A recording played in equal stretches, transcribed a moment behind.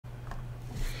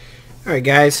Alright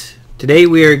guys, today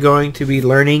we are going to be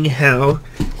learning how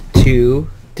to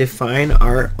define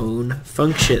our own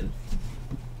function.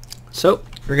 So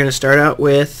we're going to start out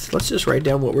with, let's just write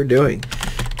down what we're doing.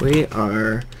 We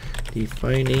are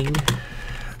defining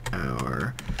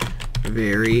our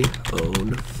very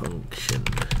own function.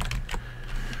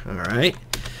 Alright,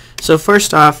 so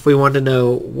first off we want to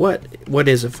know what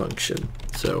is a function.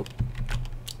 So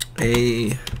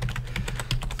a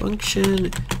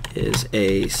function is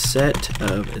a set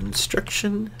of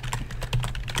instruction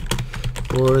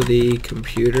for the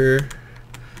computer.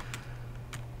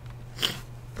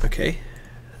 Okay,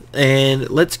 and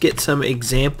let's get some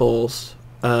examples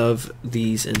of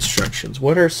these instructions.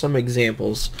 What are some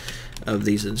examples of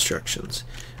these instructions?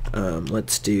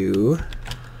 Let's do,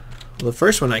 well, the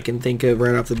first one I can think of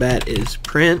right off the bat is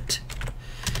print.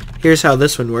 Here's how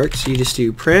this one works. You just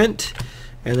do print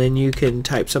and then you can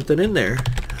type something in there.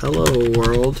 Hello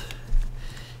world.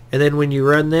 And then when you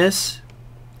run this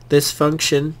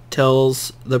function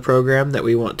tells the program that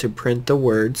we want to print the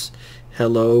words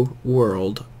hello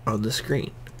world on the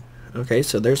screen. Okay,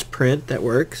 so there's print, that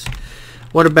works.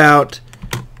 What about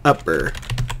upper?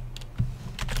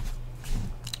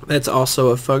 That's also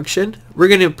a function. We're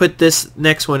going to put this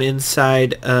next one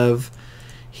inside of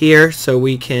here so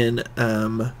we can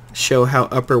show how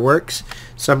upper works.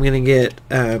 So I'm going to get,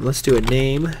 let's do a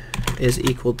name is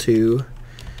equal to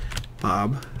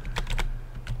Bob.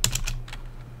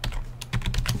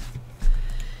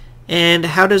 And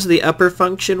how does the upper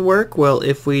function work? Well,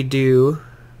 if we do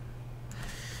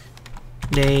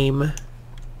name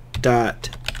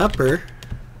dot upper,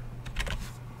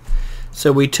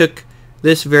 so we took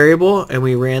this variable and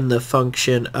we ran the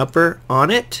function upper on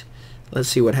it. Let's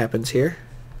see what happens here.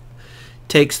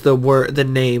 Takes the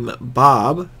name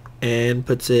Bob and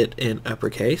puts it in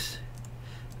uppercase.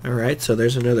 Alright, so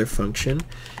there's another function.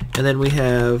 And then we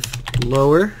have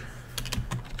lower.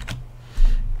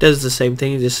 Does the same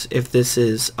thing, just if this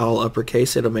is all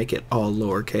uppercase, it'll make it all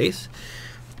lowercase.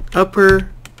 Upper,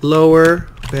 lower,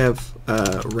 we have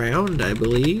round, I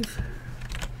believe.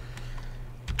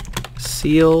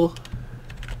 Seal,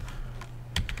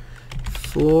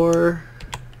 floor.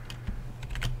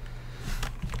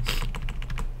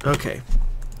 Okay.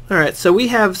 Alright, so we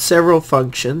have several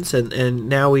functions, and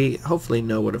now we hopefully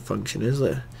know what a function is.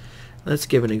 Let's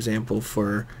give an example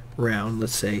for round.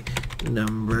 Let's say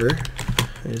number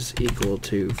is equal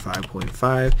to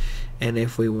 5.5, and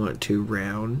if we want to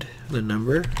round the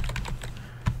number,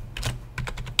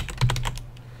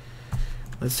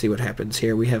 let's see what happens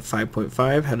here. We have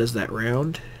 5.5. How does that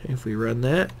round? If we run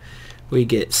that, we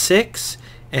get 6,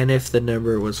 and if the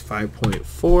number was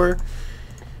 5.4,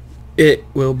 it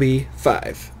will be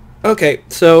 5. Okay,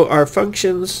 so our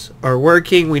functions are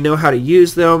working. We know how to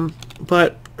use them,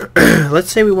 but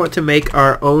let's say we want to make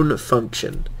our own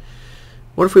function.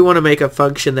 What if we want to make a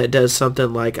function that does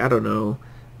something like, I don't know,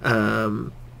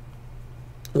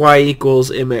 y equals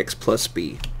mx plus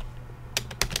b?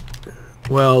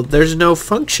 Well, there's no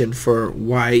function for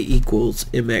y equals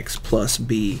mx plus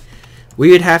b. We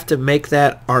would have to make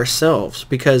that ourselves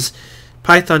because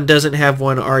Python doesn't have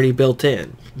one already built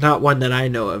in. Not one that I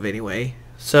know of anyway.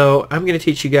 So I'm going to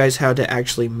teach you guys how to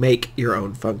actually make your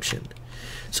own function.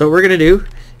 So what we're going to do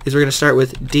is we're going to start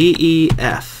with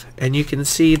DEF, and you can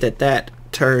see that that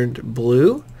turned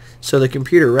blue, so the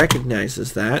computer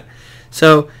recognizes that.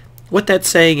 So what that's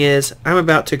saying is I'm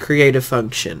about to create a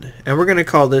function, and we're going to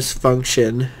call this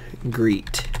function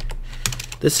greet.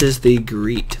 This is the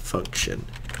greet function.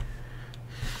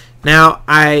 Now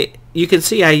you can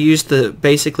see I used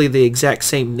basically the exact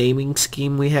same naming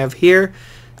scheme we have here.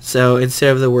 So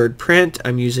instead of the word print,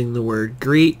 I'm using the word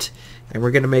greet, and we're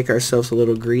going to make ourselves a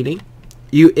little greeting.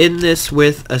 You end this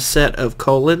with a set of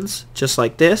colons, just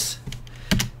like this.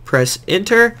 Press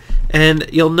enter, and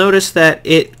you'll notice that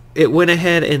it went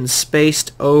ahead and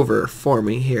spaced over for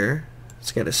me here.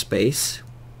 It's got a space.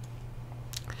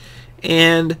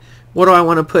 And what do I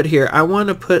want to put here? I want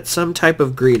to put some type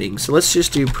of greeting. So let's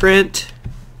just do print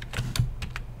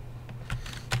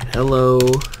hello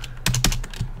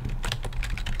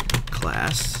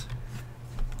class.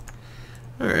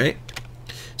 Alright.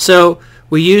 So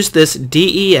we used this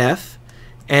DEF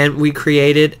and we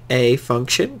created a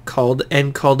function called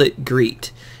it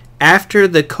greet. After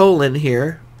the colon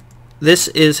here, this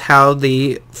is how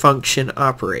the function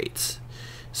operates.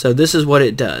 So this is what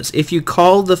it does. If you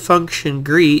call the function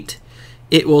greet,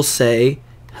 it will say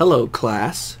hello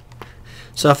class.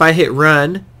 So if I hit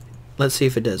run, let's see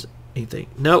if it does anything.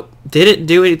 Nope, didn't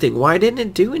do anything. Why didn't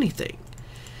it do anything?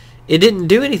 It didn't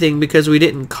do anything because we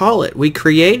didn't call it. We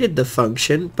created the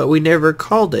function, but we never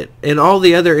called it. In all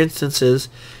the other instances,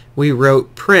 we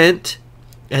wrote print,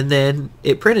 and then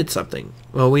it printed something.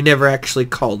 Well, we never actually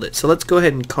called it. So let's go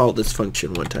ahead and call this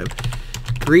function one time.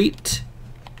 Greet,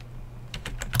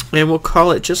 and we'll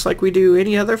call it just like we do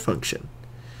any other function.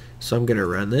 So I'm going to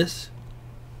run this,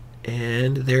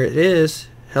 and there it is.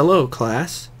 Hello,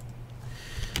 class.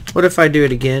 What if I do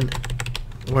it again?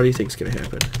 What do you think is going to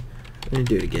happen? I'm going to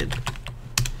do it again.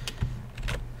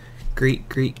 Greet,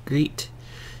 greet, greet,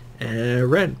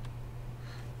 and run.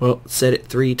 Well, set it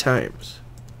 3 times.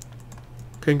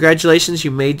 Congratulations, you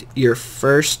made your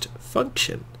first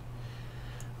function.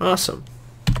 Awesome.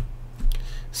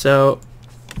 So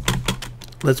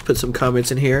let's put some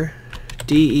comments in here.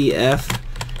 DEF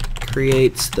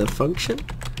creates the function,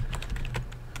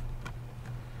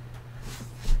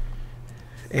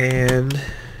 and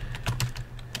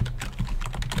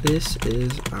this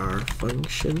is our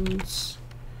functions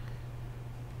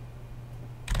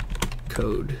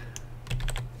code.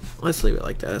 Let's leave it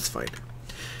like that. That's fine.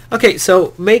 Okay,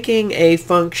 so making a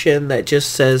function that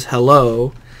just says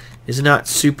hello is not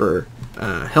super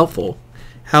helpful.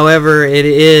 However, it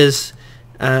is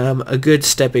a good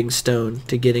stepping stone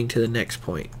to getting to the next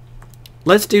point.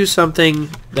 Let's do something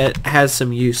that has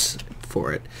some use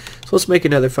for it. So let's make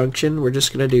another function. We're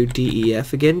just going to do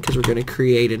DEF again because we're going to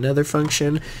create another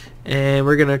function, and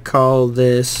we're going to call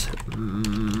this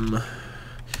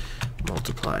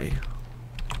multiply.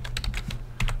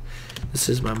 This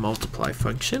is my multiply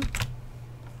function.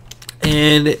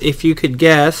 And if you could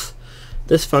guess,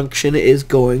 this function is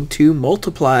going to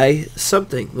multiply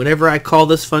something. Whenever I call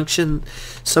this function,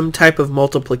 some type of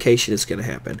multiplication is going to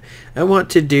happen. I want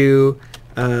to do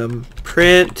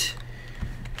print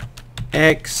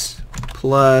x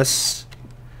plus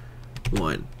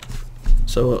 1.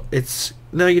 So it's,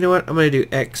 no, you know what? I'm going to do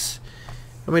x.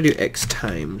 I'm going to do x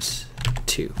times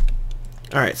 2.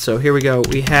 Alright, so here we go.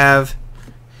 We have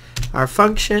our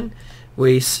function.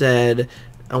 We said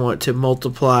I want to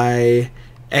multiply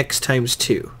x times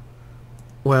 2.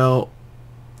 Well,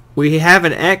 we have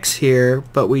an x here,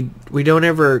 but we don't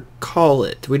ever call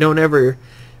it. We never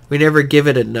give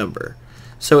it a number.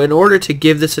 So in order to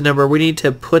give this a number, we need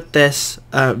to put this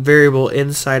variable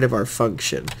inside of our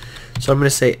function. So I'm going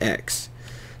to say x.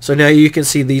 So now you can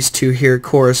see these two here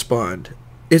correspond.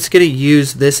 It's going to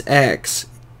use this x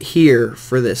here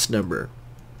for this number.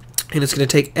 And it's going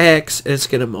to take x and it's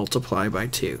going to multiply by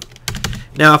 2.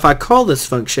 Now if I call this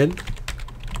function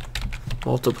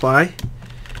multiply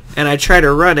and I try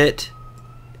to run it,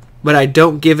 but I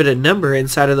don't give it a number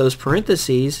inside of those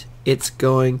parentheses, it's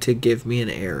going to give me an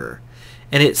error.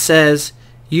 And it says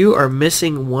you are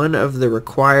missing one of the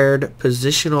required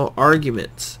positional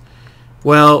arguments.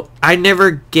 Well, I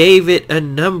never gave it a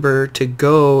number to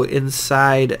go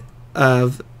inside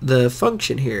of the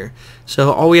function here.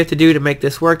 So all we have to do to make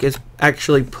this work is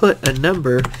actually put a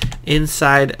number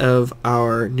inside of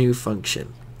our new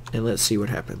function. And let's see what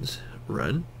happens.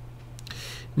 Run.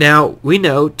 Now we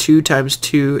know 2 times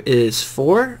 2 is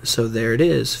 4, so there it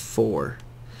is, 4.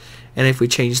 And if we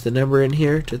change the number in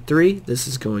here to 3, this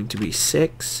is going to be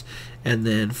 6, and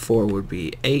then 4 would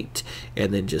be 8,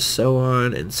 and then just so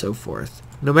on and so forth.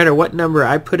 No matter what number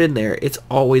I put in there, it's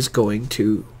always going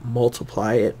to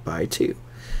multiply it by 2.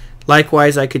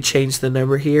 Likewise, I could change the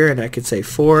number here and I could say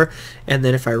 4, and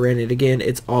then if I ran it again,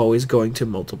 it's always going to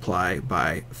multiply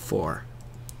by 4.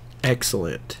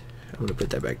 Excellent. I'm going to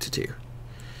put that back to 2.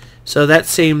 So that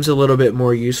seems a little bit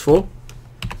more useful.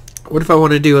 What if I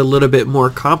want to do a little bit more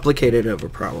complicated of a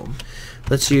problem?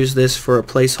 Let's use this for a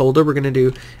placeholder. We're going to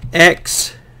do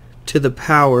x to the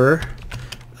power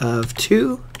of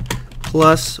 2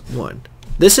 plus 1.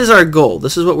 This is our goal.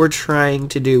 This is what we're trying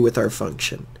to do with our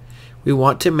function. We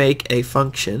want to make a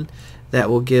function that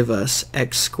will give us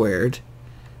x squared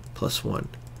plus 1.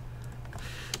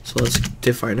 So let's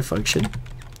define a function.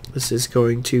 This is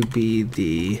going to be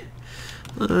the,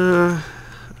 I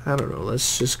don't know,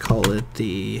 let's just call it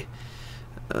the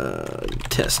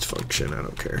test function. I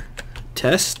don't care.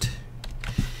 Test.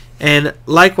 And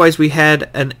likewise, we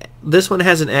had this one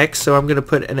has an x, so I'm going to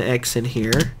put an x in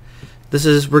here.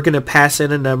 We're going to pass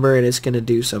in a number and it's going to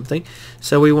do something.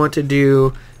 So we want to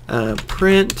do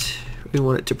print. We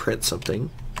want it to print something.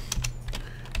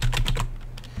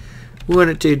 We want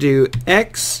it to do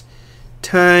x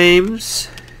times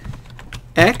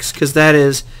x, because that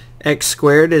is x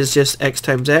squared is just x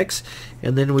times x,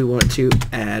 and then we want to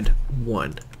add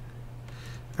 1.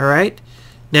 Alright,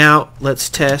 now let's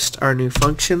test our new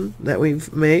function that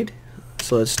we've made.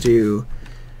 So let's do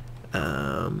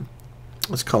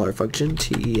let's call our function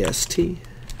test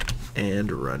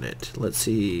and run it. Let's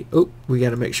see. Oh, we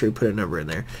got to make sure we put a number in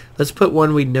there. Let's put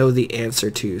one we know the answer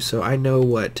to. So I know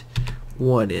what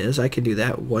 1 is. I can do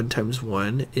that. 1 times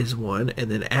 1 is 1,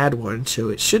 and then add 1, so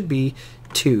it should be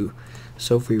 2.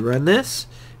 So if we run this,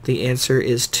 the answer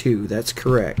is 2. That's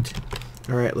correct.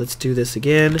 Alright, let's do this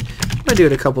again. I'm going to do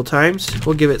it a couple times.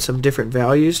 We'll give it some different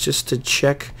values just to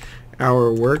check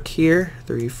our work here.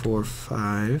 3, 4,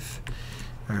 5.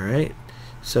 Alright.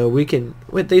 So we can,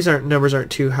 these numbers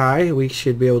aren't too high, we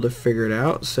should be able to figure it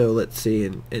out. So let's see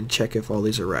and check if all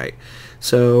these are right.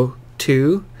 So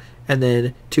 2, and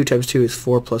then 2 times 2 is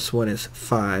 4 plus 1 is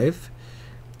 5.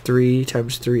 3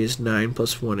 times 3 is 9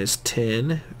 plus 1 is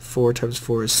 10. 4 times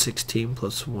 4 is 16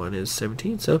 plus 1 is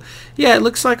 17. So yeah, it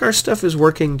looks like our stuff is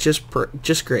working just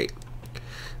great.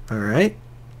 Alright.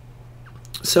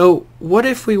 So what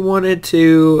if we wanted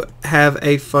to have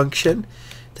a function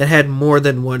that had more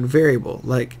than one variable?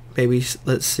 Like maybe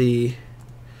let's see.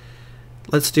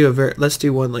 Let's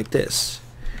do one like this.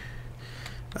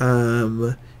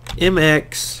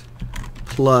 Mx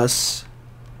plus.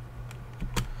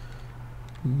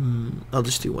 I'll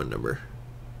just do one number.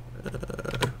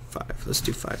 5. Let's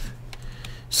do 5.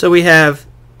 So we have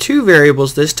two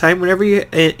variables this time. Whenever you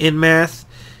in math,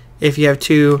 if you have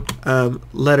two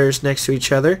letters next to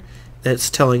each other, that's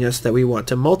telling us that we want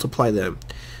to multiply them.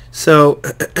 So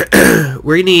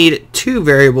we need two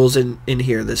variables in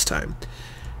here this time.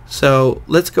 So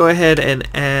let's go ahead and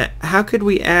add. How could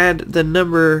we add the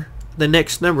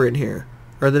next number in here,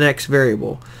 or the next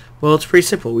variable? Well, it's pretty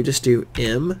simple. We just do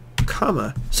m,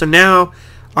 comma. So now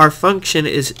our function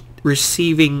is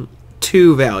receiving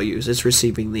two values. It's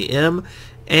receiving the m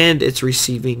and it's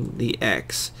receiving the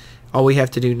x. All we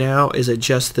have to do now is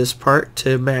adjust this part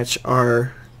to match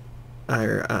our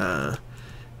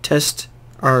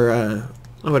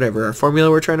formula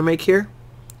we're trying to make here.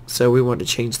 So we want to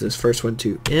change this first one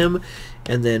to m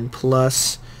and then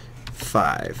plus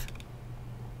 5.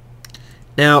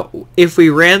 Now if we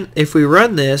run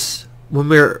this,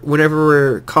 whenever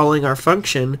we're calling our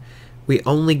function, we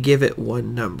only give it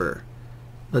one number.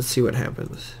 Let's see what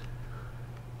happens.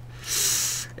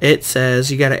 It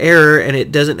says you got an error and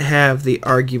it doesn't have the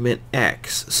argument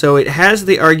x. So it has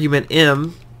the argument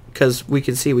m, because we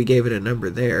can see we gave it a number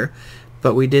there,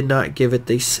 but we did not give it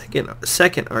the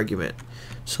second argument.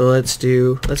 So let's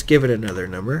give it another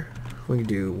number. We can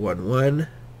do 1 1,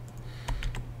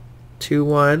 2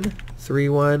 1, 3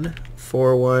 1,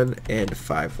 4 1, and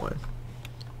 5 1.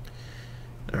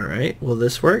 Alright, will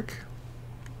this work?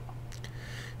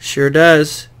 Sure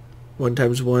does. 1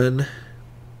 times 1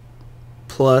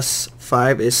 plus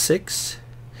 5 is 6.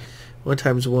 1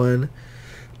 times 1,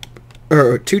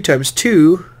 or 2 times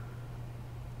 2,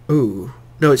 ooh,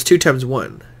 no, it's 2 times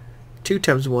 1. 2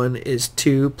 times 1 is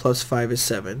 2 plus 5 is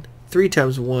 7. 3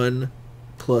 times 1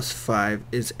 plus 5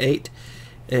 is 8,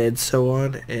 and so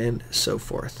on and so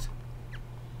forth.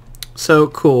 So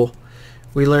cool.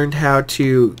 We learned how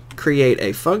to create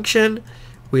a function,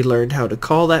 we learned how to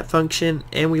call that function,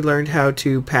 and we learned how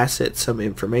to pass it some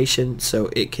information so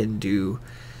it can do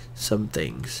some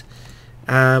things.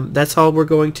 That's all we're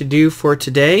going to do for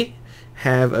today.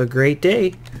 Have a great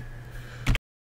day.